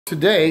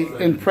today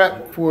in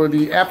prep for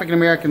the African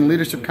American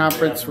Leadership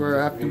Conference,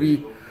 where I have to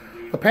be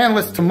a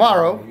panelist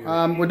tomorrow.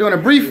 We're doing a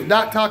brief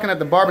doc talking at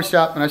the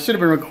Barbershop, and I should have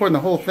been recording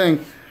the whole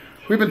thing.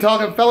 We've been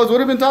talking, fellas,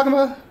 what have we been talking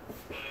about?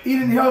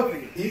 Eating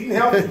healthy,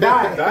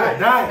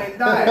 diet.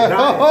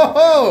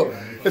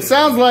 It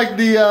sounds like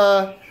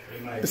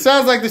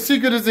the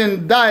secret is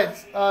in diet.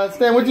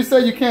 Stan, what'd you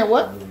say? You can't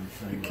what?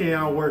 You can't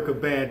outwork a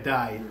bad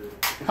diet.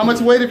 How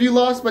much weight have you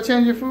lost by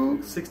changing your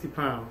food? 60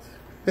 pounds.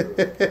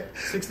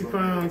 60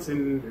 pounds,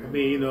 and I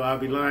mean, you know, I'd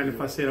be lying if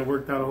I said I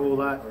worked out a whole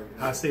lot.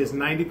 I'd say it's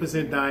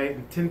 90% diet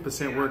and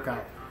 10%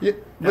 workout. Yeah,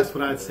 that's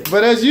what I'd say.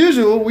 But as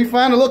usual, we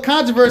find a little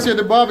controversy at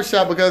the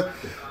barbershop because,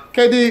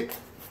 KD,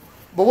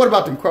 but what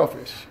about them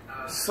crawfish?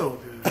 So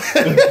good. It's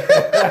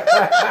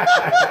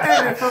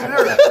from the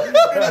earth.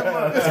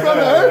 It's from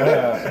the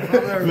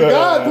earth.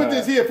 God put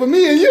this here for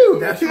me and you.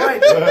 That's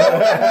right.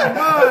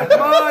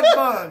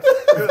 Mud.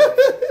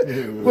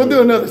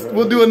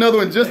 We'll do another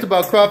one just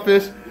about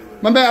crawfish.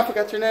 My man, I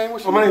forgot your name.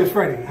 What's your my name is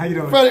Freddie. How you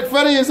doing?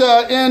 Freddie is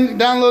in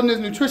downloading his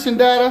nutrition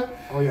data.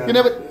 Oh yeah.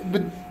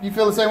 But you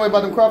feel the same way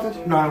about them crawfish?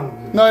 No, I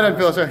don't. No, I don't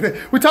feel the same.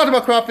 We talked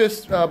about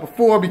crawfish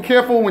before. Be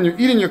careful when you're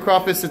eating your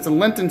crawfish. It's a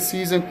Lenten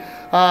season.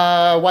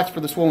 Watch for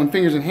the swollen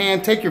fingers and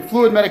hands. Take your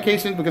fluid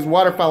medication because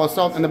water follows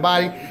salt in the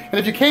body. And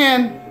if you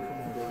can,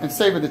 and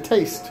savor the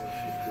taste,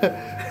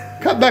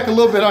 cut back a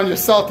little bit on your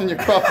salt and your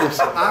crawfish.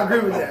 I agree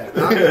with that.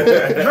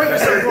 Drink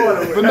some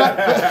water.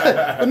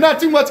 But not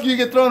too much, you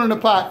get thrown in the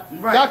pot.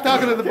 Right. Doc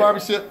talking to the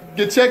barbershop.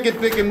 Get checked, get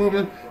thick and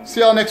moving.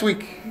 See y'all next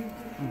week.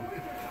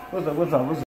 What's up?